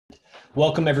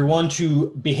Welcome, everyone,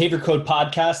 to Behavior Code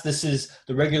Podcast. This is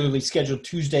the regularly scheduled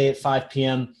Tuesday at 5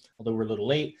 p.m., although we're a little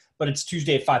late, but it's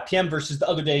Tuesday at 5 p.m. versus the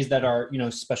other days that are,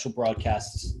 special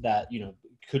broadcasts that,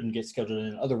 couldn't get scheduled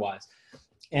in otherwise.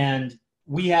 And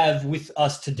we have with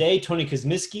us today Tony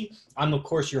Kasmiski. I'm, of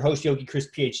course, your host, Yogi Chris,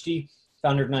 PhD,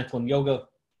 founder of Ninth One Yoga.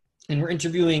 And we're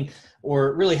interviewing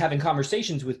or really having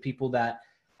conversations with people that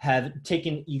have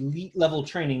taken elite level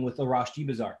training with Arash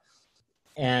Bazar.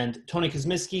 And Tony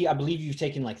Kasmiski, I believe you've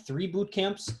taken like 3 boot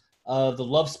camps of the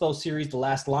Love Spell series, the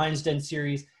last Lion's Den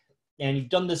series, and you've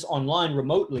done this online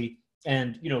remotely,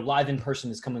 and, live in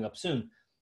person is coming up soon.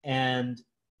 And,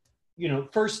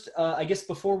 first, I guess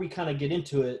before we kind of get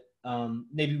into it,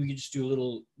 maybe we could just do a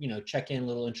little, check-in,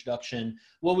 little introduction.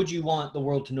 What would you want the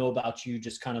world to know about you,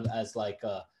 just kind of as like,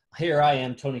 here I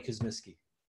am, Tony Kasmiski?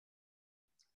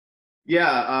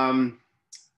 Yeah,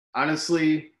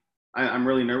 honestly, I'm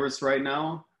really nervous right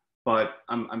now, but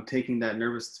I'm taking that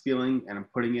nervous feeling and I'm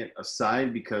putting it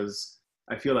aside because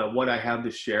I feel that what I have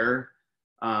to share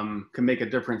can make a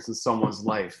difference in someone's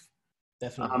life.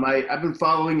 Definitely. I've been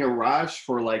following Arash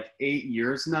for like 8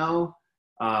 years now.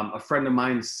 A friend of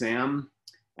mine, Sam,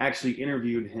 actually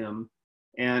interviewed him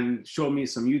and showed me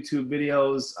some YouTube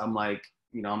videos. I'm like,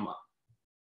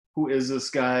 who is this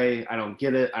guy? I don't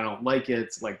get it. I don't like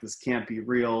it. Like, this can't be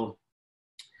real.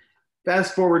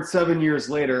 Fast forward 7 years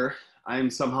later, I'm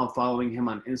somehow following him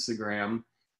on Instagram,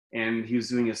 and he was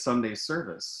doing a Sunday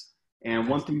service. And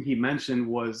one thing he mentioned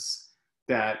was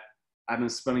that I've been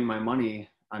spending my money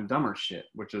on dumber shit,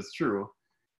 which is true.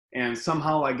 And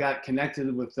somehow I got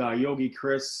connected with Yogi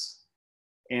Chris,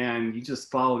 and he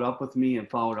just followed up with me. And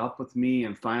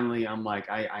finally, I'm like,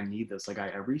 I need this. Like,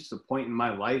 I reached a point in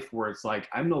my life where it's like,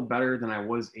 I'm no better than I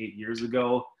was 8 years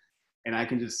ago. And I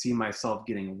can just see myself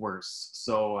getting worse.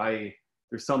 So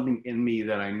there's something in me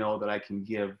that I know that I can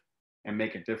give and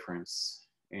make a difference.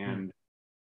 And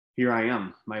here I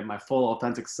am, my full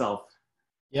authentic self.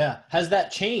 Yeah. Has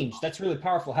that changed? That's really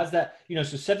powerful. Has that, so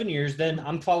 7 years, then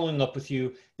I'm following up with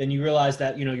you. Then you realize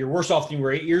that, you're worse off than you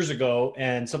were 8 years ago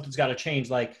and something's got to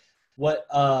change. Like, what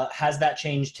has that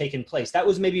change taken place? That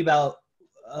was maybe about,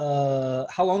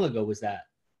 how long ago was that?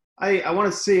 I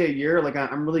want to say a year. Like,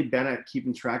 I'm really bad at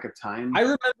keeping track of time. I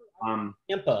remember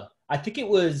Tampa. I think it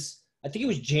was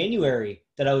January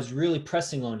that I was really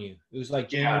pressing on you. It was like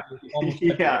January.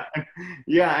 Yeah.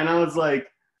 Yeah. And I was like,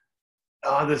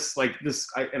 oh,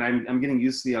 I'm getting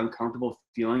used to the uncomfortable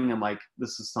feeling. I'm like,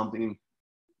 this is something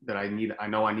that I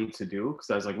know I need to do. Cause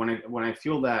I was like, when I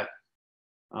feel that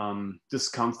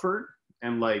discomfort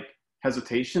and like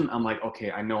hesitation, I'm like, okay,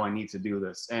 I know I need to do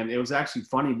this. And it was actually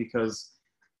funny because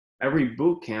every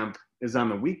boot camp is on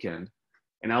the weekend.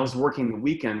 And I was working the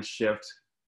weekend shift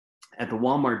at the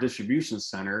Walmart distribution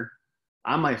center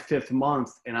on my 5th month.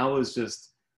 And I was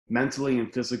just mentally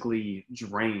and physically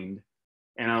drained.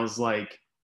 And I was like,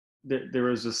 there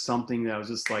was just something that I was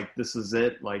just like, this is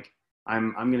it. Like,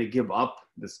 I'm going to give up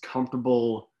this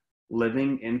comfortable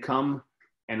living income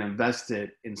and invest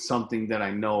it in something that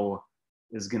I know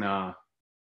is going to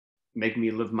make me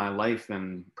live my life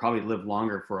and probably live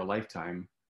longer for a lifetime.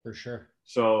 For sure.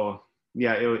 So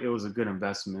yeah, it was a good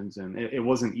investment, and it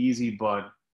wasn't easy,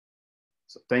 but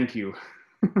so thank you.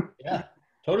 Yeah,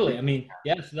 totally. I mean,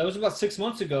 yeah, so that was about 6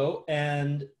 months ago.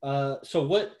 And so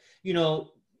what,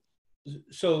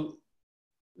 so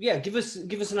yeah, give us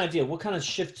an idea. What kind of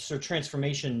shifts or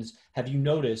transformations have you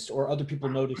noticed or other people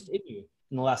noticed in you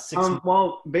in the last 6 months?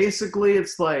 Well, basically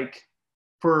it's like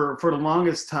for the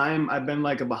longest time, I've been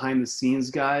like a behind the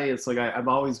scenes guy. It's like, I've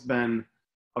always been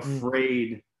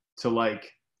afraid to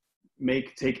like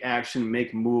take action,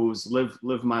 make moves,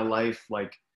 live my life,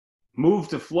 like move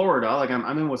to Florida. Like,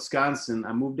 I'm in Wisconsin.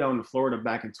 I moved down to Florida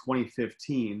back in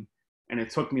 2015, and it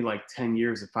took me like 10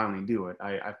 years to finally do it.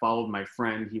 I followed my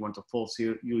friend. He went to Full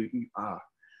Sail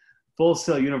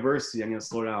University. I'm going to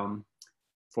slow down,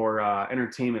 for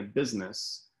entertainment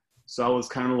business. So I was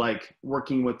kind of like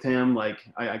working with him. Like,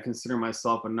 I consider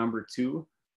myself a number 2.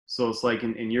 So it's like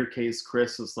in your case,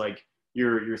 Chris, it's like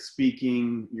you're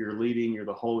speaking, you're leading, you're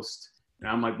the host, and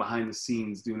I'm like behind the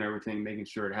scenes doing everything, making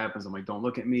sure it happens. I'm like, don't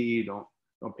look at me, don't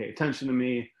pay attention to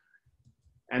me.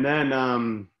 And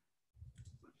then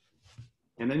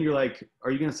you're like,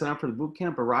 are you gonna sign up for the boot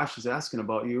camp? Arash is asking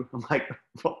about you. I'm like,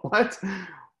 what?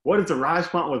 What does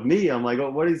Arash want with me? I'm like,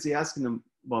 oh, what is he asking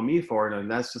about me for?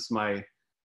 And that's just my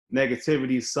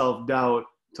negativity, self-doubt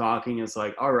talking. It's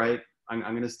like, all right, I'm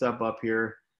gonna step up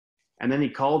here. And then he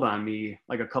called on me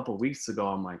like a couple of weeks ago.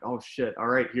 I'm like, oh shit, all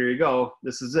right, here you go.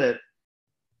 This is it.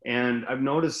 And I've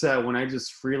noticed that when I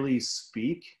just freely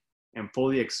speak and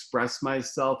fully express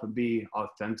myself and be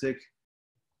authentic,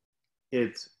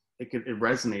 it it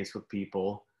resonates with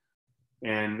people,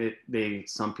 and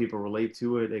some people relate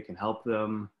to it. It can help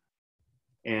them.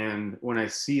 And when I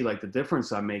see like the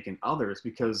difference I make in others,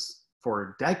 because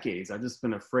for decades I've just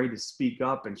been afraid to speak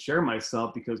up and share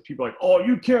myself, because people are like, oh,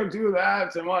 you can't do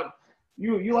that, and what,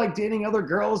 you like dating other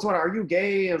girls, what, are you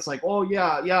gay? And it's like, oh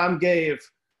yeah, I'm gay. If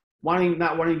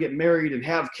not wanting to get married and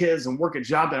have kids and work a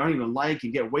job that I don't even like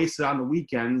and get wasted on the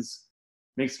weekends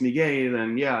makes me gay,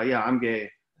 then yeah, I'm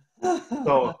gay.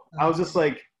 So I was just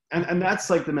like, and that's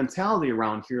like the mentality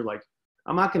around here. Like,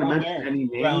 I'm not going to mention any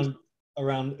names.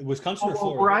 Around Wisconsin or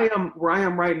Florida? Where I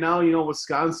am right now,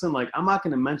 Wisconsin, like, I'm not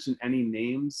going to mention any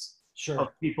names of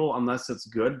people unless it's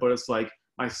good, but it's like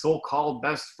my so-called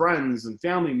best friends and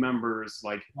family members,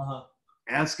 like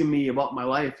asking me about my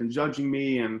life and judging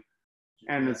me. And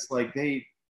it's like, do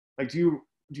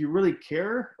you really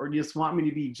care? Or do you just want me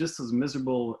to be just as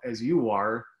miserable as you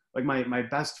are? Like my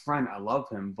best friend, I love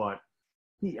him, but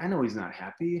I know he's not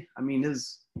happy. I mean,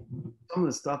 some of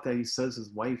the stuff that he says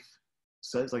his wife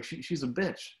says, like, she's a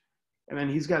bitch. And then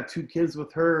he's got 2 kids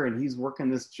with her, and he's working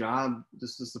this job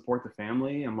just to support the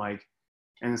family. I'm like,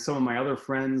 and some of my other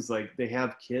friends, like, they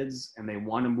have kids and they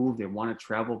want to move, they want to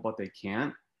travel, but they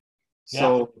can't.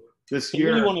 So this year,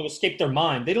 they really want to escape their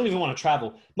mind. They don't even want to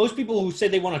travel. Most people who say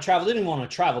they want to travel, they don't even want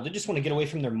to travel. They just want to get away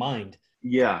from their mind.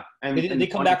 Yeah. And they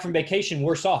come back from vacation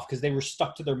worse off because they were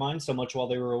stuck to their mind so much while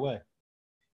they were away.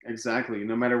 Exactly.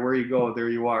 No matter where you go, there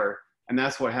you are. And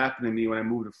that's what happened to me when I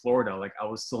moved to Florida. Like, I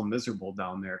was so miserable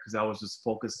down there because I was just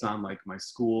focused on like my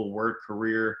school, work,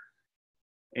 career,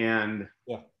 and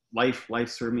life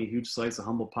served me a huge slice of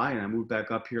humble pie. And I moved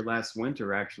back up here last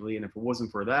winter, actually. And if it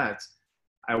wasn't for that,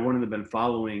 I wouldn't have been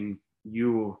following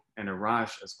you and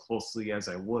Arash as closely as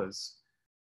I was.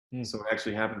 So it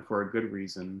actually happened for a good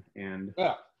reason. And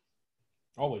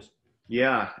always.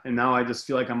 Yeah. And now I just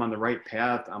feel like I'm on the right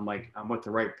path. I'm with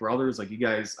the right brothers. Like, you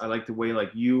guys, I like the way like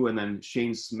you and then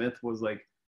Shane Smith was like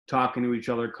talking to each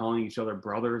other, calling each other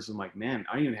brothers. I'm like, man,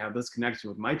 I didn't even have this connection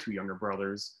with my 2 younger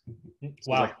brothers.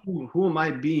 So wow. Like, who am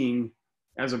I being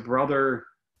as a brother,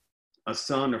 a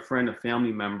son, a friend, a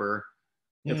family member?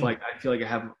 If like, I feel like I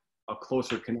have a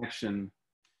closer connection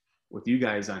with you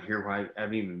guys on here who I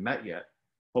haven't even met yet.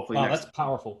 Hopefully. Wow, that's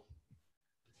powerful.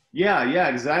 Yeah,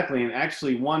 exactly. And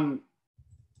actually one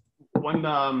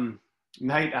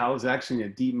night I was actually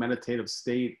in a deep meditative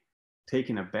state,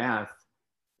 taking a bath,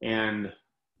 and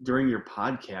during your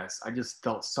podcast, I just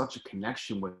felt such a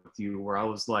connection with you, where I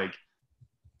was like,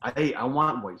 I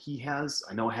want what he has.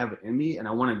 I know I have it in me, and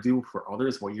I want to do for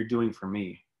others what you're doing for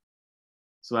me.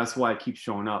 So that's why I keep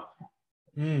showing up.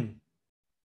 And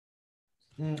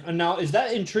now, is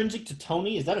that intrinsic to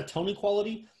Tony? Is that a Tony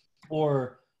quality,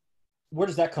 or where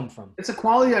does that come from? It's a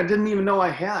quality I didn't even know I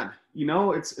had.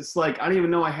 It's like, I didn't even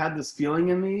know I had this feeling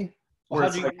in me. Well,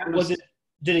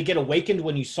 did it get awakened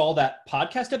when you saw that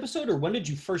podcast episode, or when did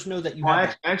you first know that you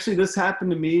had? Actually, this happened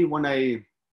to me when I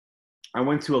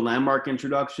went to a Landmark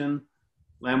introduction.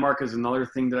 Landmark is another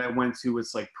thing that I went to.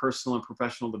 It's like personal and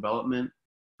professional development.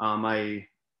 My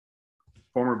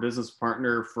former business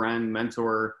partner, friend,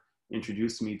 mentor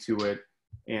introduced me to it.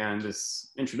 And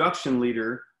this introduction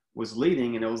leader was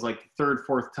leading, and it was like the 3rd,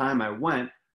 4th time I went,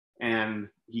 and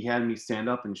he had me stand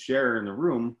up and share in the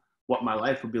room what my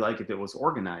life would be like if it was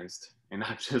organized, and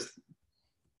not just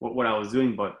what I was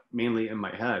doing, but mainly in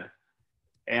my head.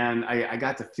 And I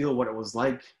got to feel what it was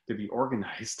like to be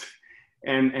organized.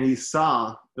 And he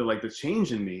saw the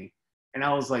change in me. And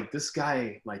I was like, this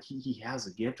guy, like, he has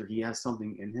a gift, or he has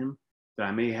something in him that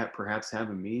I may perhaps have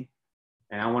in me.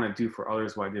 And I want to do for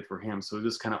others what I did for him. So it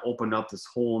just kind of opened up this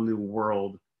whole new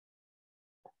world.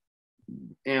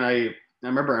 And I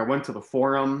remember I went to the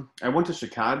forum. I went to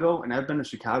Chicago, and I've been to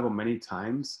Chicago many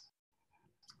times.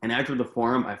 And after the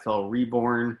forum, I felt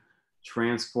reborn,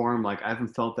 transformed. Like, I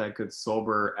haven't felt that good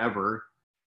sober ever.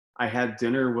 I had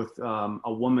dinner with a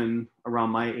woman around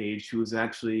my age who was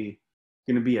actually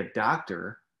going to be a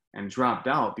doctor and dropped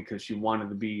out because she wanted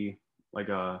to be like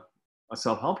a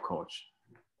self-help coach.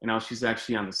 And now she's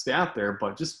actually on the staff there.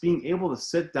 But just being able to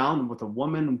sit down with a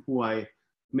woman who I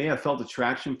may have felt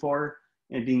attraction for,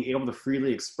 and being able to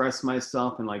freely express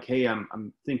myself, and like, hey,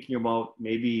 I'm thinking about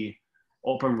maybe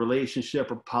open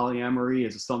relationship or polyamory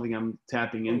is something I'm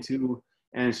tapping into.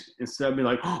 And instead of being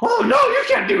like, oh no, you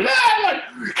can't do that,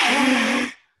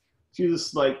 like, she was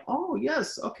just like, oh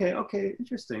yes, okay,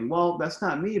 interesting. Well, that's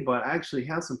not me, but I actually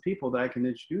have some people that I can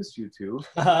introduce you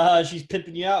to. She's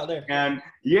pimping you out there. And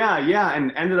yeah,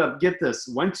 and ended up, get this,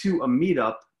 went to a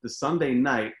meetup the Sunday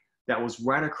night that was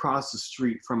right across the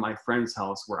street from my friend's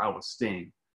house where I was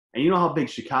staying. And you know how big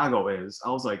Chicago is. I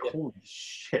was like, holy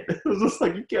shit. It was just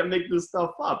like, you can't make this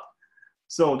stuff up.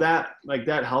 So that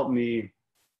helped me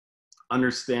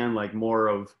understand like more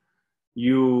of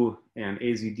you and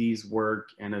AZD's work,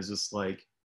 and it's just like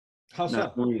How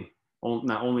not so?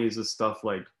 only is this stuff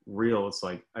like real, it's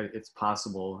like it's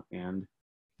possible. And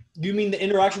Do you mean the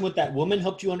interaction with that woman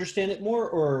helped you understand it more,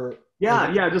 or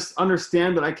like? yeah, just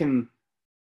understand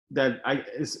that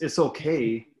it's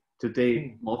okay to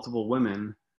date multiple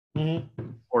women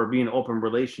Mm-hmm. or be in an open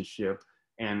relationship,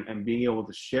 and being able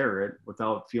to share it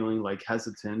without feeling like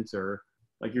hesitant or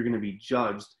like you're going to be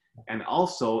judged, and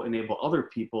also enable other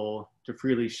people to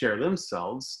freely share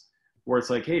themselves, where it's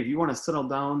like, hey, if you want to settle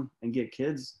down and get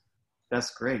kids,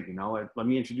 that's great. Let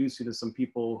me introduce you to some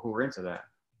people who are into that.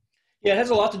 Yeah, it has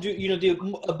a lot to do. The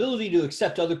ability to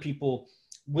accept other people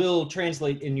will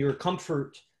translate in your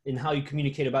comfort in how you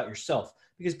communicate about yourself,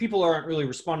 because people aren't really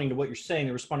responding to what you're saying;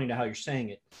 they're responding to how you're saying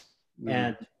it. Mm.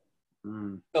 And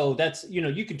Mm. so that's,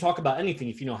 you can talk about anything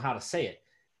if you know how to say it.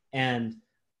 And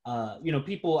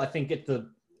people, I think, get the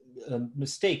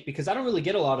mistake, because I don't really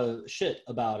get a lot of shit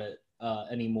about it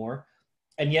anymore.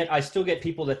 And yet I still get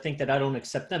people that think that I don't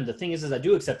accept them. The thing is I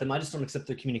do accept them. I just don't accept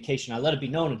their communication. I let it be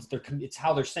known it's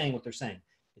how they're saying what they're saying.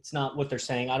 It's not what they're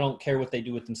saying. I don't care what they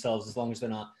do with themselves, as long as they're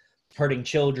not hurting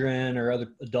children or other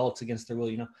adults against their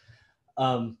will.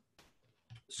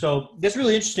 So that's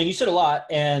really interesting. You said a lot.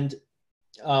 And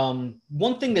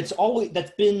one thing that's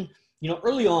been,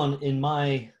 early on in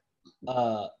my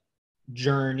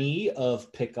journey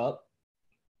of pickup,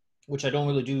 which I don't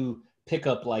really do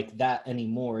pickup like that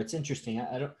anymore. It's interesting.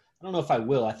 I don't know if I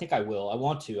will. I think I will. I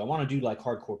want to do like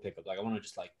hardcore pickup. Like I want to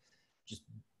just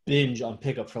binge on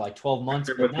pickup for like 12 months.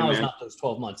 But now is not those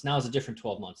 12 months. Now is a different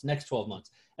 12 months, next 12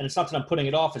 months. And it's not that I'm putting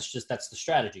it off. It's just, that's the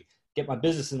strategy. Get my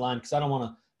business in line, because I don't want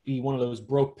to be one of those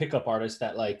broke pickup artists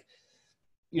that like,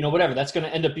 whatever. That's going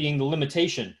to end up being the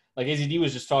limitation. Like AZD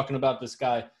was just talking about this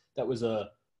guy that was at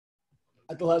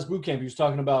the last boot camp. He was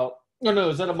talking about, no, it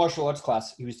was at a martial arts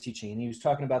class he was teaching. And he was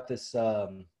talking about this, I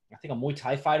think a Muay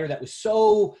Thai fighter that was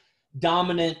so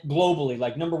dominant globally,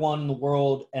 like number one in the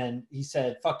world. And he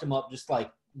said, fucked him up. Just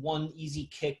like one easy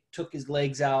kick, took his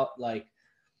legs out.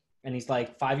 And he's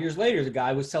like, 5 years later, the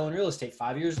guy was selling real estate.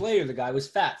 5 years later, the guy was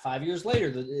fat. 5 years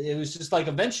later, it was just like,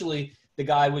 eventually the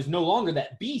guy was no longer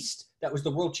that beast that was the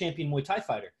world champion Muay Thai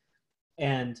fighter.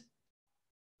 And,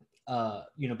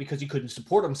 because he couldn't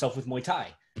support himself with Muay Thai.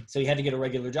 So he had to get a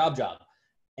regular job.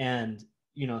 And,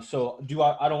 so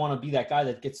I don't want to be that guy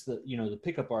that gets the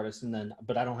pickup artist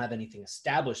but I don't have anything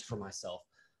established for myself.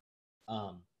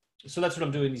 So that's what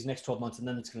I'm doing these next 12 months. And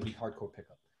then it's going to be hardcore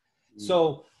pickup.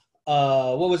 So,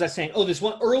 what was I saying? Oh, this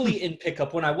one early in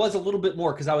pickup, when I was a little bit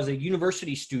more, because I was a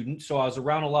university student. So I was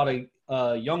around a lot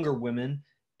of younger women,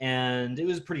 and it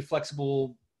was a pretty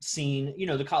flexible scene,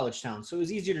 the college town. So it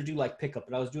was easier to do like pickup,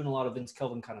 but I was doing a lot of Vince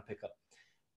Kelvin kind of pickup.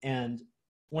 And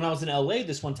when I was in LA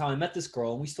this one time, I met this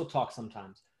girl, and we still talk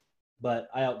sometimes, but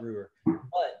I outgrew her.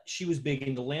 But she was big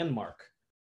into Landmark.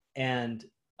 And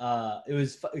it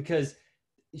was because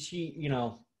she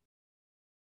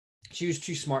was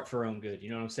too smart for her own good. You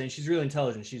know what I'm saying? She's really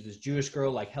intelligent. She's this Jewish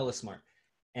girl, like hella smart,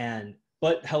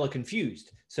 but hella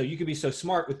confused. So you could be so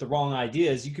smart with the wrong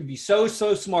ideas. You could be so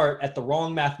smart at the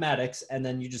wrong mathematics, and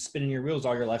then you just spinning your wheels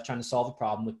all your life trying to solve a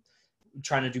problem with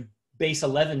trying to do base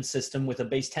 11 system with a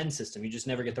base 10 system. You just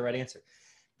never get the right answer.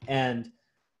 And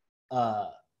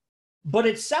but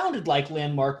it sounded like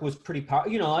Landmark was pretty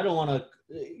powerful. I don't want to,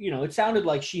 it sounded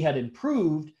like she had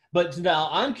improved. But now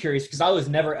I'm curious, because I was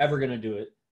never ever going to do it,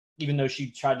 even though she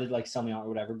tried to like sell me out or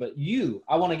whatever. But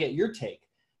I want to get your take.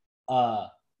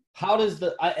 How does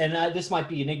this might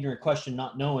be an ignorant question,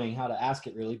 not knowing how to ask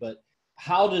it really, but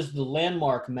how does the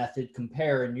Landmark method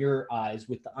compare in your eyes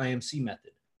with the IMC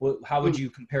method? How would you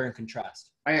compare and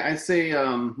contrast? I say,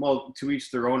 well, to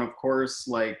each their own, of course.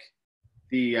 Like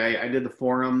I did the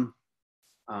forum,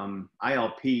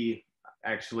 ILP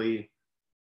actually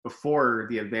before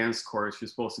the advanced course. You're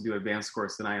supposed to do advanced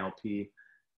course then ILP,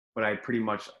 but I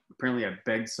apparently I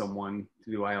begged someone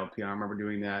to do ILP. And I remember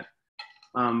doing that.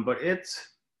 But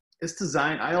it's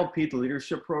designed, ILP, the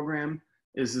leadership program,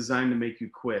 is designed to make you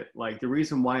quit. Like the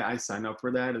reason why I signed up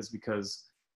for that is because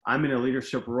I'm in a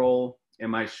leadership role in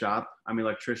my shop. I'm an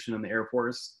electrician in the Air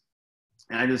Force,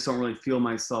 and I just don't really feel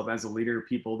myself as a leader.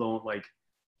 People don't like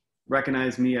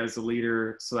recognize me as a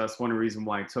leader. So that's one reason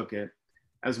why I took it,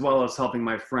 as well as helping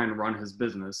my friend run his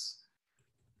business.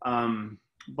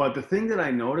 But the thing that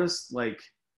I noticed, like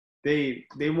they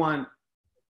wanted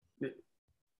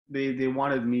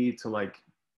me to like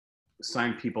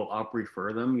sign people up,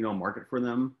 refer them, market for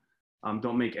them.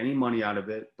 Don't make any money out of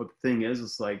it. But the thing is,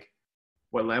 it's like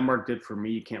what Landmark did for me,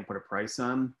 you can't put a price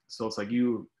on. So it's like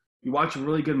you you watch a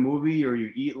really good movie or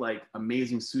you eat like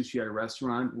amazing sushi at a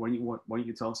restaurant, why don't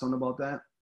you tell someone about that?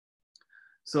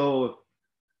 So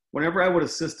whenever I would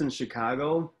assist in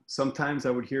Chicago, sometimes I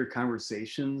would hear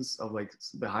conversations of like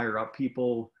the higher up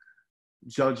people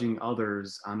judging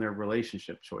others on their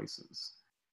relationship choices.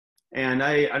 And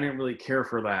I didn't really care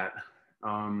for that.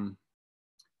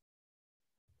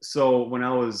 So when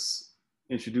I was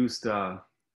introduced to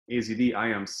AZD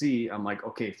IMC, I'm like,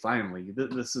 okay, finally,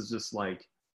 this is just like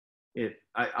it.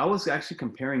 I was actually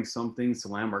comparing some things to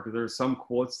Landmark. There are some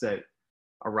quotes that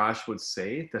Arash would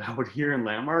say that I would hear in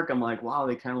Landmark. I'm like, wow,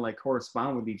 they kind of like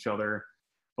correspond with each other.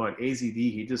 But AZD,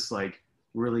 he just like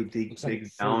really digs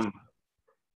down.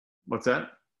 What's that?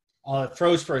 It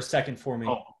froze for a second for me.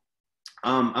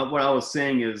 What I was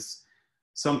saying is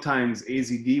sometimes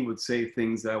AZD would say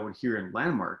things that I would hear in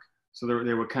Landmark. So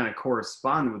they would kind of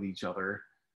correspond with each other.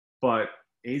 But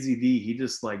AZD, he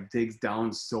just like digs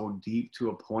down so deep to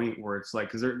a point where it's like,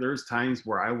 because there's times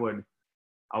where I would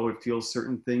feel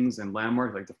certain things in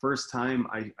Landmark. Like the first time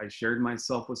I shared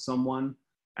myself with someone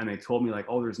and they told me like,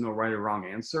 oh, there's no right or wrong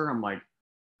answer. I'm like,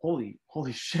 holy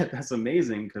shit, that's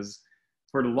amazing. Because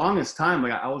for the longest time,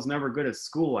 like I was never good at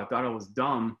school. I thought I was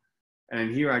dumb.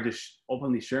 And here I just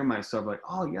openly share myself like,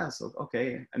 oh yes,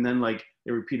 okay. And then like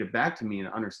they repeat it back to me in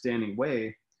an understanding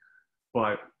way.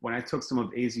 But when I took some of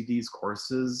AZD's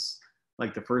courses,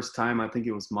 like the first time, I think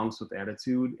it was Monks with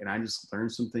Attitude. And I just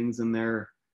learned some things in there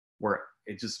where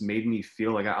it just made me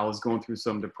feel like I was going through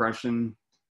some depression,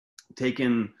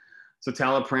 taking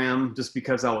citalopram just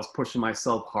because I was pushing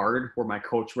myself hard, where my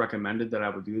coach recommended that I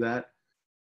would do that.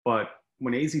 But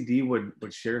when AZD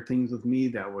would share things with me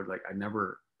that would like I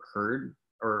never heard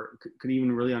or could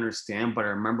even really understand, but I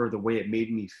remember the way it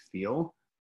made me feel.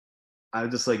 I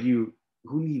was just like, who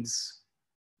needs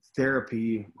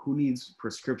therapy? Who needs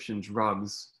prescription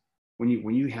drugs when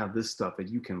you have this stuff that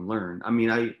you can learn? I mean,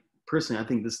 I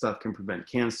think this stuff can prevent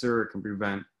cancer. It can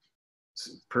prevent a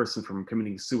person from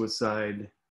committing suicide.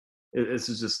 This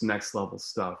is just next level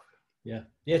stuff. Yeah.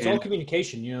 It's all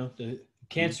communication. The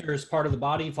cancer is part of the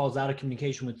body, falls out of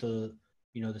communication with the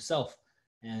self,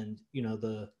 and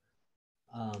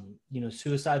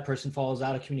suicide person falls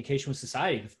out of communication with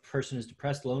society. If the person is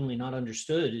depressed, lonely, not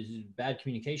understood, is bad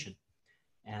communication.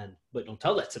 But don't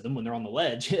tell that to them when they're on the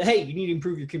ledge. Hey, you need to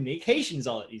improve your communication is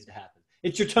all that needs to happen.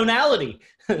 It's your tonality.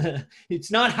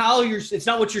 It's not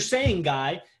what you're saying,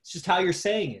 guy. It's just how you're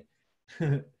saying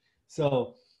it.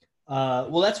 So,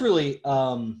 well, that's really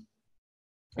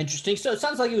interesting. So it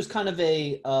sounds like it was kind of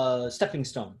a stepping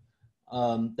stone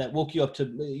that woke you up to,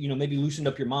 maybe loosened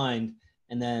up your mind.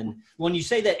 And then when you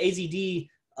say that AZD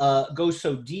goes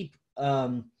so deep,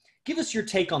 give us your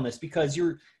take on this, because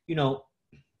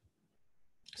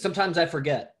sometimes I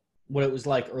forget what it was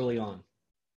like early on.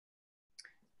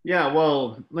 Yeah,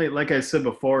 well, like I said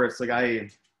before, it's like I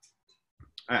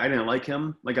didn't like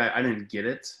him. Like I didn't get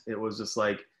it. It was just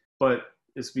like, but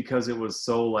it's because it was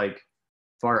so like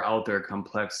far out there,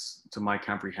 complex to my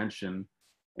comprehension.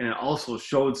 And it also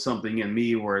showed something in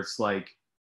me where it's like,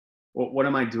 what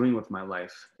am I doing with my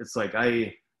life? It's like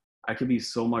I could be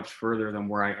so much further than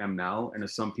where I am now. And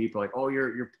if some people are like, oh,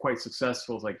 you're quite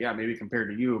successful, it's like, yeah, maybe compared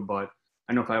to you, but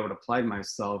I know if I would apply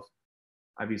myself,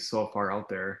 I'd be so far out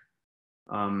there.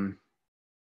 I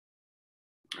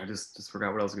just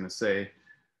forgot what I was going to say.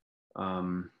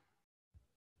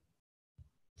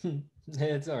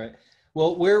 It's all right.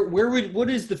 Well, what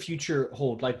does the future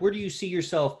hold? Like, where do you see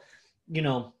yourself,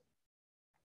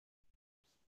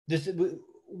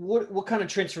 what kind of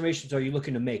transformations are you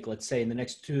looking to make, let's say in the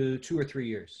next two or 3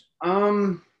 years?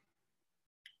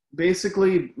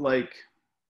 Basically like,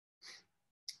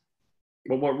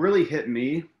 well, what really hit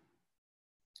me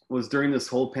was during this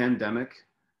whole pandemic.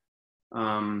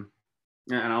 And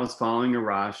I was following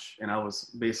Arash, and I was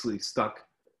basically stuck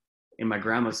in my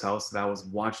grandma's house that I was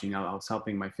watching. I was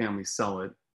helping my family sell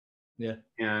it. Yeah.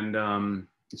 And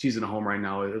she's in a home right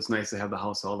now. It was nice to have the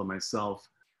house all to myself.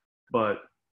 But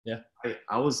yeah,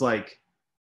 I was like,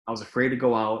 I was afraid to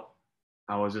go out.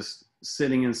 I was just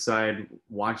sitting inside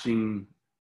watching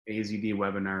AZD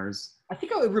webinars. I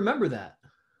think I would remember that.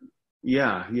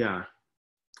 Yeah.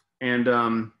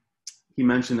 And he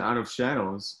mentioned Out of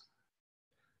Shadows.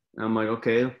 And I'm like,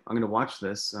 okay, I'm going to watch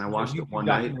this. And I watched it one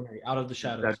night. Out of the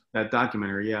Shadows. That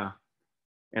documentary, yeah.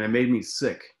 And it made me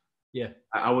sick. Yeah.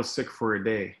 I was sick for a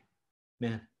day.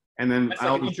 Man. And then that's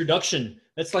like an introduction.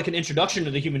 That's like an introduction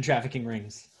to the human trafficking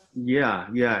rings. Yeah,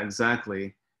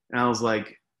 exactly. And I was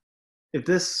like, if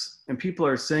this, and people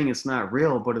are saying it's not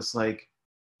real, but it's like,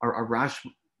 Arash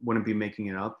wouldn't be making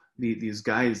it up. These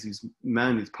guys, these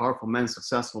men, these powerful men,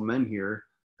 successful men here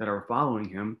that are following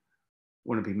him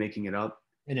wouldn't be making it up.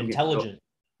 And I'm getting intelligent.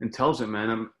 intelligent,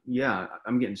 man.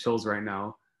 I'm getting chills right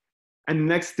now. And the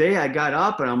next day I got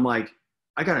up and I'm like,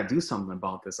 I got to do something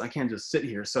about this. I can't just sit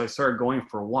here. So I started going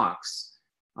for walks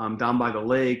down by the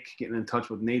lake, getting in touch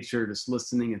with nature, just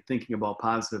listening and thinking about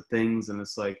positive things. And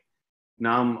it's like,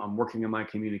 now I'm working on my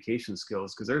communication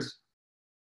skills, because there's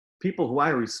people who I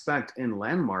respect in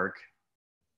Landmark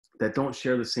that don't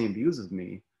share the same views as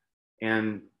me.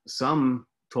 And some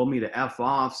told me to F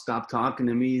off, stop talking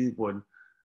to me, would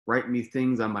write me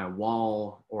things on my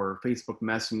wall or Facebook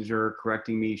Messenger,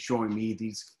 correcting me, showing me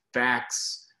these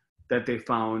facts that they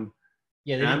found.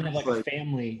 Yeah, they And didn't I'm have just like a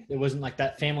family. There wasn't like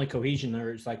that family cohesion. There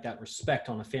was like that respect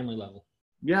on a family level.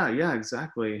 yeah,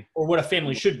 exactly. Or what a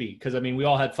family should be. Because, I mean, we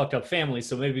all had fucked up families.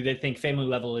 So maybe they think family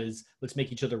level is let's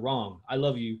make each other wrong. I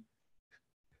love you.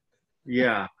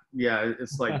 Yeah,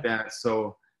 it's like that.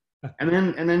 So, and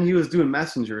then he was doing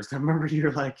messengers. I remember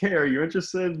you're like, hey, are you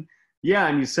interested? Yeah,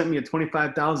 and you sent me a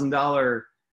 $25,000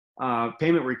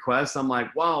 payment request. I'm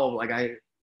like, wow, like I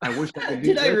wish I could do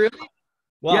Did this. I really?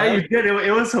 Wow, Yeah, you did.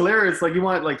 It was hilarious. Like, you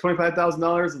want like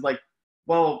 $25,000? It's like,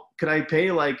 well, could I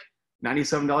pay like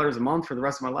 $97 a month for the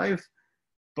rest of my life?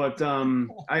 But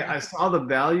I saw the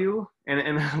value,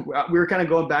 and we were kind of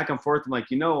going back and forth. I'm like,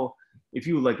 if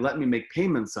you like let me make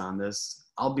payments on this,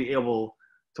 I'll be able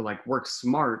to like work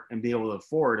smart and be able to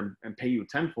afford and pay you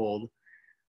tenfold.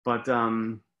 But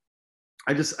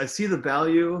I see the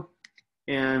value,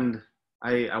 and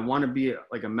I want to be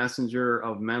like a messenger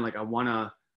of men. Like, I want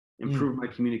to improve my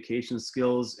communication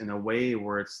skills in a way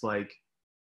where it's like,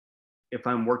 if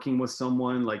I'm working with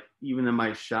someone, like even in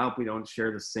my shop, we don't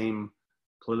share the same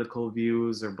political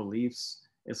views or beliefs.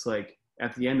 It's like,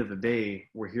 at the end of the day,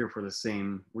 we're here for the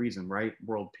same reason, right?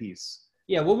 World peace.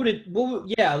 Yeah.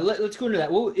 Let's go into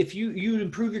that. Well, if you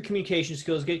improve your communication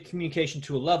skills, get communication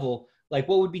to a level, like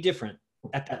what would be different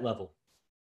at that level?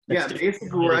 Yeah,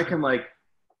 basically where I can like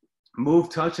move,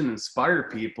 touch, and inspire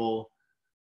people,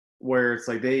 where it's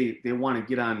like they want to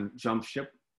get on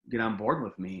board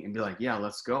with me and be like, yeah,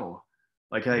 let's go.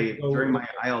 Like during my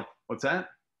what's that?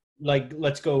 Like,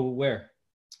 let's go where?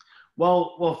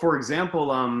 Well, for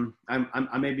example,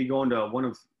 I may be going to one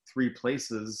of 3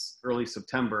 places early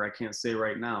September. I can't say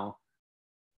right now,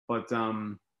 but it's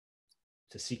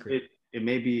a secret. It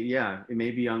may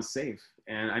be unsafe.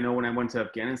 And I know when I went to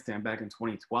Afghanistan back in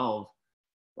 2012,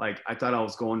 like I thought I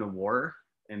was going to war,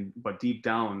 but deep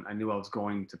down I knew I was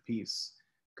going to peace,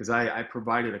 because I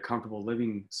provided a comfortable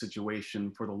living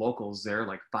situation for the locals there.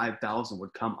 Like 5,000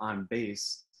 would come on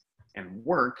base and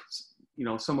work.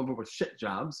 Some of it was shit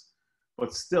jobs,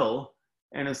 but still.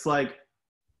 And it's like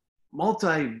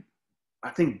I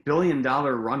think $1 billion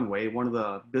runway, one of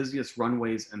the busiest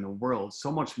runways in the world,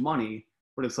 so much money,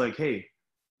 but it's like, hey,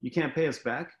 you can't pay us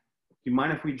back. Do you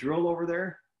mind if we drill over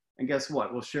there? And guess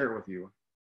what? We'll share it with you.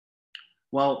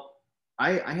 Well,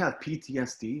 I have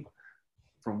PTSD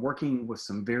from working with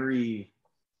some very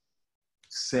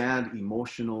sad,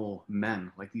 emotional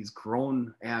men, like these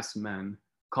grown-ass men,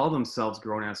 call themselves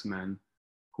grown-ass men,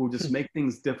 who just make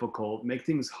things difficult, make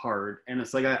things hard. And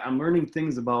it's like I'm learning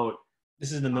things about...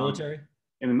 This is in the military?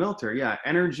 In the military, yeah.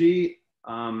 Energy.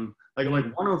 Like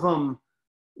one of them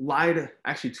lied.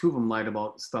 Actually, 2 of them lied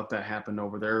about stuff that happened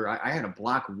over there. I had to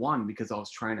block one because I was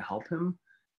trying to help him.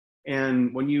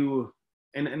 And when you...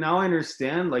 And now I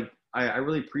understand, like, I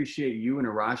really appreciate you and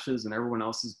Arash's and everyone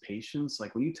else's patience.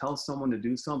 Like, when you tell someone to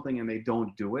do something and they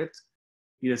don't do it,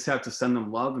 you just have to send them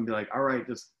love and be like, all right,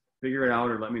 just figure it out,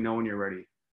 or let me know when you're ready.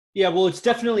 Yeah, well, it's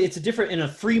a different in a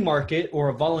free market or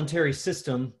a voluntary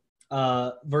system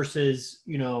versus,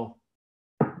 there's...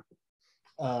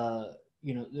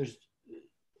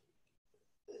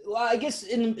 Well, I guess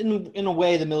in a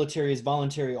way, the military is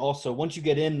voluntary also. Once you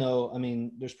get in, though, I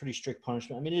mean, there's pretty strict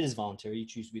punishment. I mean, it is voluntary. You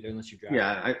choose to be there unless you drive.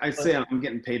 Yeah, I say I'm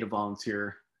getting paid to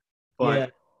volunteer.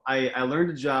 But yeah. I learned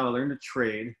a job. I learned a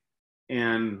trade.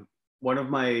 And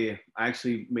I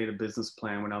actually made a business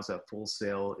plan when I was at Full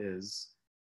Sail is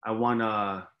I want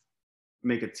to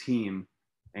make a team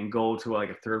and go to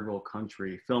like a third world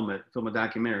country, film a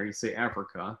documentary, say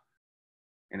Africa,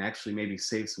 and actually maybe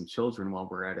save some children while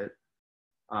we're at it.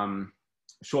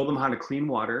 Show them how to clean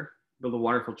water, build a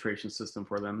water filtration system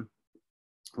for them,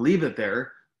 leave it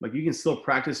there. Like, you can still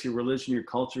practice your religion, your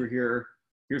culture here.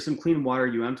 Here's some clean water.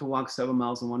 You have to walk 7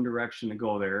 miles in one direction to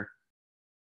go there.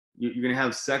 You're going to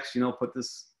have sex, put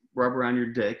this rubber on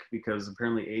your dick because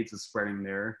apparently AIDS is spreading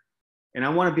there. And I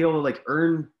want to be able to like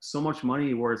earn so much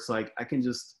money where it's like, I can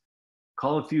just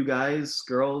call a few guys,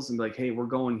 girls, and be like, hey, we're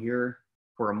going here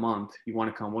for a month. You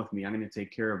want to come with me? I'm going to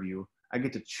take care of you. I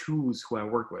get to choose who I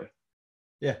work with.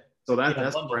 Yeah. So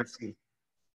that's what I see.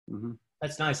 Mm-hmm.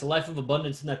 That's nice. A life of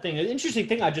abundance in that thing. An interesting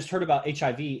thing I just heard about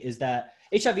HIV is that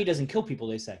HIV doesn't kill people,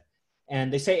 they say.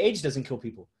 And they say AIDS doesn't kill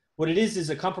people. What it is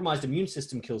a compromised immune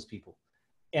system kills people.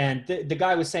 And the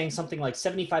guy was saying something like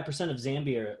 75% of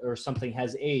Zambia or something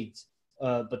has AIDS,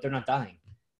 but they're not dying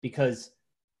because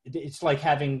it's like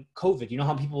having COVID. You know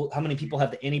how many people have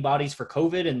the antibodies for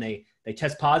COVID and they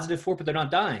test positive for it, but they're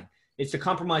not dying. It's the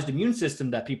compromised immune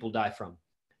system that people die from.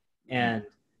 And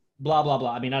blah, blah,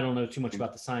 blah. I mean, I don't know too much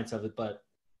about the science of it, but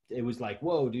it was like,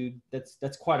 whoa, dude,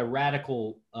 that's quite a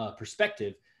radical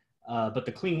perspective. But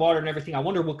the clean water and everything, I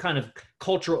wonder what kind of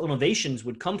cultural innovations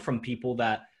would come from people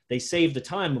that they save the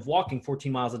time of walking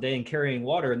 14 miles a day and carrying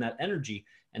water and that energy.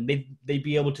 And they'd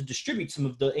be able to distribute some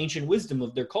of the ancient wisdom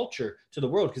of their culture to the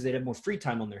world because they'd have more free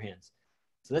time on their hands.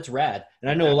 So that's rad. And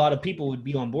I know a lot of people would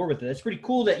be on board with it. That's pretty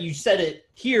cool that you said it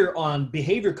here on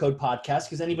Behavior Code Podcast,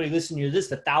 because anybody listening to this,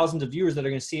 the thousands of viewers that are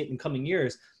going to see it in coming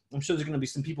years, I'm sure there's going to be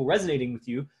some people resonating with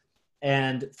you.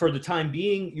 And for the time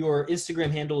being, your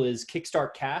Instagram handle is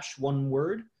Kickstart Cash, one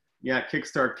word. Yeah,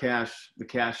 Kickstart Cash. The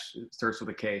cash starts with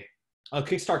a K. Oh,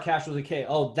 Kickstart Cash with a K.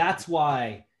 Oh, that's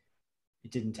why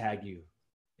it didn't tag you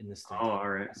in this thing. Oh, all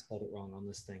right. I spelled it wrong on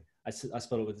this thing. I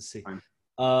spelled it with a C.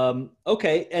 Fine.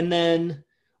 Okay, and then,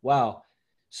 wow.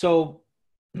 So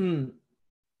I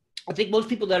think most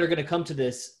people that are going to come to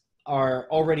this are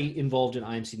already involved in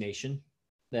IMC Nation,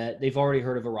 that they've already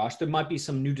heard of Arash. There might be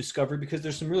some new discovery because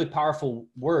there's some really powerful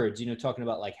words, talking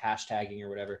about like hashtagging or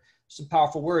whatever. Some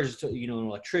powerful words, an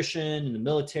electrician in the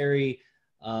military,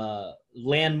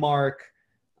 landmark.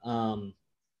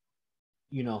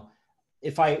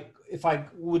 If I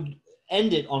would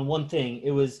end it on one thing,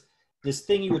 it was this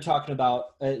thing you were talking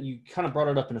about. You kind of brought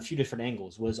it up in a few different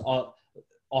angles. Was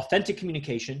authentic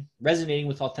communication, resonating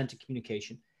with authentic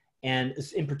communication, and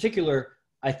in particular,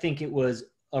 I think it was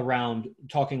around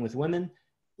talking with women,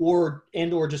 or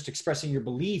just expressing your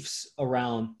beliefs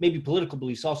around maybe political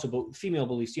beliefs also, but female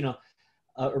beliefs,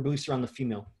 or beliefs around the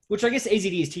female, which I guess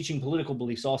AZD is teaching political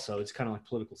beliefs also. It's kind of like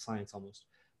political science almost.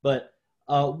 But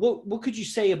what could you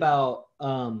say about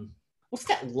what's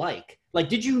that like? Like,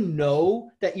 did you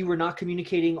know that you were not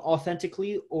communicating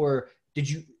authentically, or did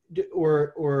you,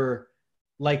 or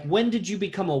like, when did you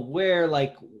become aware?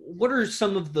 Like, what are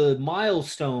some of the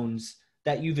milestones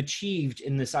that you've achieved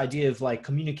in this idea of like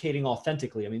communicating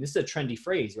authentically? I mean, this is a trendy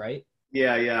phrase, right?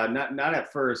 Yeah. Not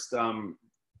at first.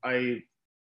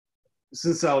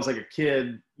 Since I was like a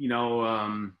kid,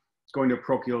 going to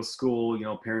parochial school,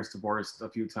 parents divorced a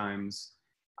few times.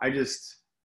 I just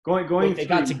going. They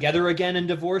got together again and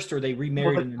divorced, or they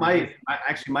remarried? Well,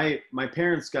 my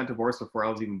parents got divorced before I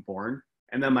was even born.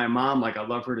 And then my mom, like, I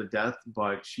love her to death,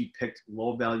 but she picked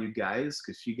low value guys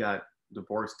because she got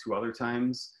divorced 2 other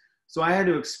times. So I had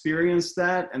to experience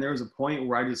that. And there was a point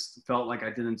where I just felt like I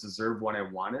didn't deserve what I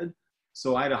wanted.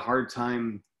 So I had a hard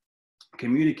time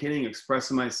communicating,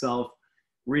 expressing myself,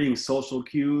 reading social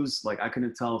cues. Like, I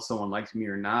couldn't tell if someone liked me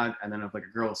or not. And then if like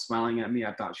a girl was smiling at me,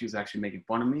 I thought she was actually making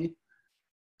fun of me.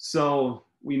 So,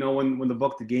 when the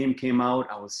book The Game came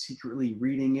out, I was secretly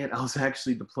reading it. I was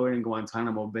actually deployed in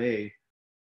Guantanamo Bay,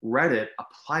 read it,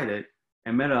 applied it,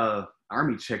 and met a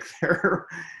army chick there.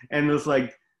 And it was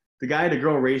like, the guy to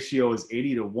girl ratio is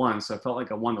 80-1. So I felt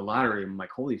like I won the lottery. I'm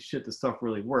like, holy shit, this stuff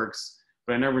really works.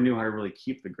 But I never knew how to really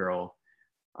keep the girl.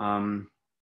 And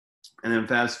then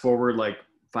fast forward like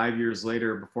 5 years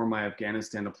later, before my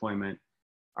Afghanistan deployment,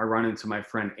 I run into my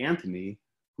friend Anthony,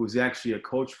 who's actually a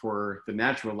coach for the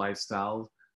natural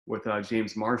lifestyle with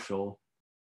James Marshall.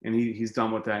 And he's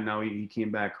done with that now. He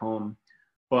came back home.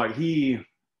 But he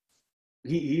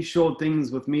showed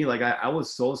things with me. Like, I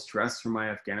was so stressed from my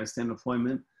Afghanistan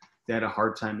deployment. They had a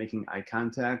hard time making eye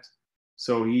contact.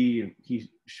 So he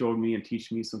showed me and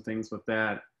teach me some things with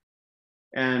that.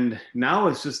 And now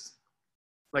it's just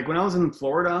like, when I was in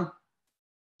Florida,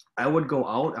 I would go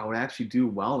out, I would actually do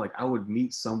well. Like, I would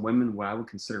meet some women what I would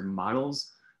consider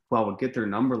models, who I would get their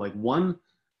number. Like, I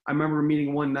remember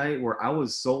meeting one night where I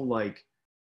was so like,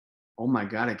 oh my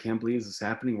God, I can't believe this is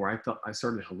happening, where I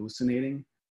started hallucinating.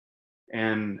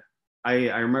 And I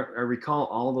recall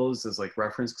all those as like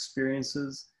reference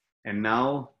experiences. And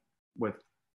now with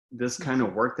this kind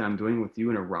of work that I'm doing with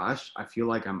you and Arash, I feel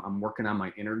like I'm working on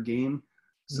my inner game.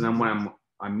 So then when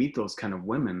I meet those kind of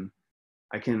women,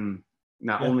 I can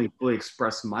not only fully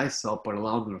express myself, but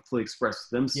allow them to fully express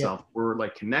themselves. We're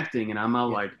like connecting, and I'm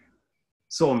not like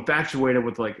so infatuated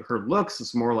with like her looks.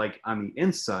 It's more like on the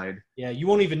inside. Yeah. You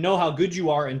won't even know how good you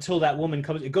are until that woman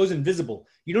comes. It goes invisible.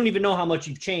 You don't even know how much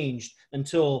you've changed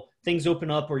until things open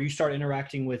up, or you start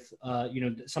interacting with,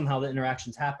 somehow the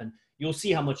interactions happen. You'll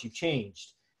see how much you've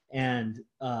changed. And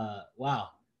wow.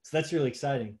 So that's really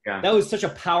exciting. Yeah. That was such a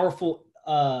powerful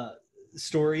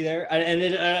story there. I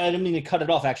didn't mean to cut it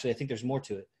off. Actually, I think there's more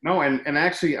to it. No, and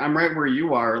actually, I'm right where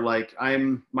you are. Like,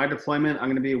 my deployment. I'm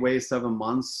going to be away 7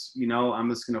 months. You know, I'm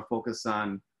just going to focus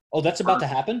on. Oh, that's about to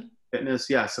happen? Fitness.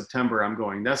 Yeah, September. I'm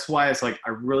going. That's why it's like I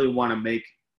really want to make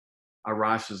a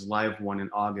Rash's live one in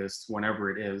August,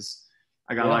 whenever it is.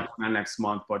 I got a lot going on next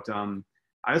month, but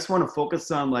I just want to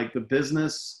focus on like the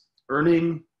business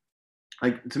earning.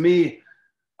 Like, to me,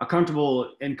 a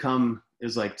comfortable income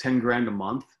is like 10 grand a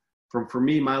month. For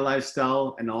me, my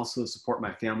lifestyle, and also support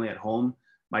my family at home.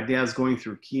 My dad's going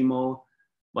through chemo.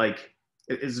 Like,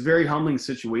 it's a very humbling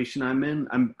situation I'm in.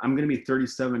 I'm going to be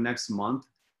 37 next month.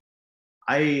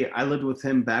 I lived with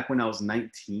him back when I was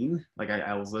 19. Like,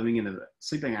 I was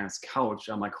sleeping on his couch.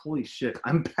 I'm like, holy shit,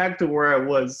 I'm back to where I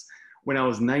was when I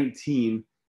was 19.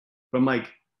 But I'm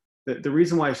like, the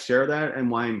reason why I share that and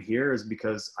why I'm here is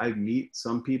because I meet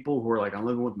some people who are like, I'm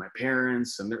living with my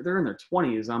parents and they're in their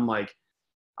 20s. I'm like,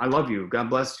 I love you. God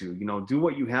bless you. You know, do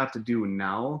what you have to do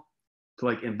now to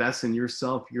like invest in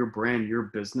yourself, your brand, your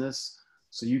business,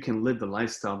 so you can live the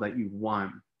lifestyle that you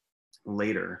want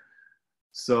later.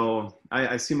 So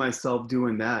I see myself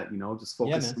doing that, you know, just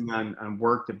focusing on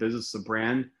work, the business, the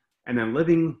brand, and then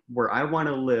living where I want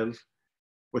to live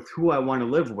with who I want to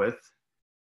live with,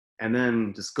 and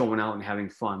then just going out and having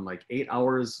fun. Like 8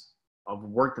 hours of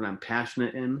work that I'm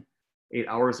passionate in, 8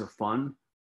 hours of fun,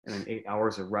 and then 8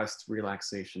 hours of rest,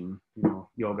 relaxation, you know,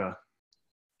 yoga.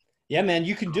 Yeah, man,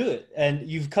 you can do it. And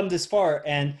you've come this far.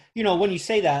 And, you know, when you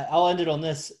say that, I'll end it on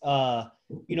this.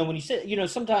 You know, when you say, you know,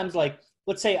 sometimes like,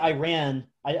 let's say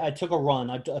I took a run.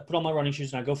 I put on my running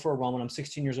shoes and I go for a run when I'm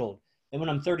 16 years old. And when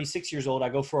I'm 36 years old, I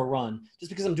go for a run.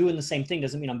 Just because I'm doing the same thing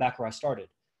doesn't mean I'm back where I started.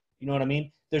 You know what I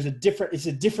mean? It's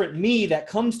a different me that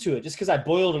comes to it. Just because I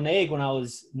boiled an egg when I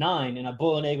was 9 and I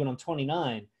boil an egg when I'm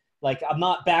 29, like I'm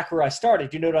not back where I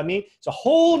started. You know what I mean? It's a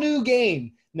whole new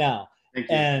game now. Thank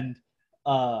you. And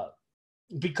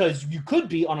because you could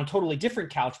be on a totally different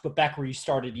couch, but back where you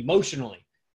started emotionally.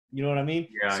 You know what I mean?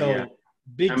 Yeah, so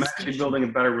yeah. I'm actually building a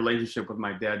better relationship with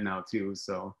my dad now too.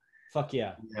 So fuck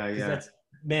yeah. Yeah.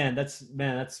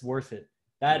 That's worth it.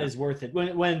 That is worth it.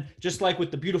 When just like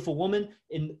with the beautiful woman,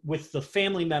 with the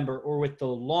family member or with the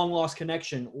long lost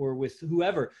connection or with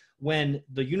whoever, when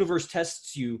the universe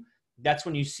tests you, that's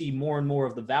when you see more and more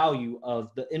of the value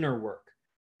of the inner work,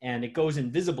 and it goes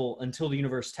invisible until the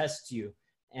universe tests you.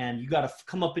 And you got to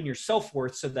come up in your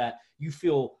self-worth so that you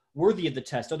feel worthy of the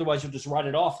test. Otherwise you'll just write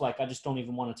it off. Like, I just don't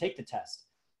even want to take the test.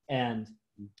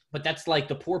 But that's like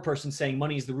the poor person saying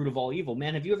money is the root of all evil.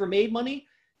 Man, have you ever made money?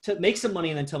 To make some money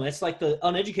and then tell me. It's like the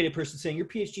uneducated person saying your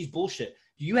PhD is bullshit.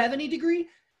 Do you have any degree?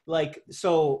 Like,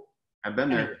 so. I've been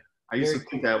there. I used to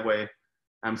think that way.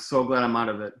 I'm so glad I'm out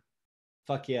of it.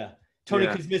 Fuck yeah. Tony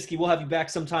Kasmiski, we'll have you back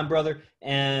sometime, brother.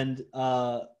 And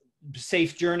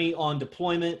safe journey on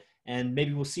deployment. And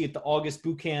maybe we'll see you at the August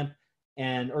boot camp,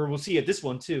 or we'll see you at this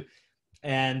one too.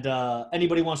 And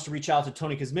anybody wants to reach out to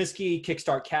Tony Kasmiski,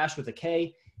 Kickstart Cash with a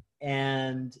K,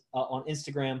 and on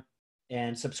Instagram.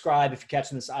 And subscribe if you're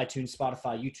catching this iTunes,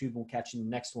 Spotify, YouTube. We'll catch you in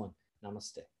the next one.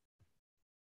 Namaste.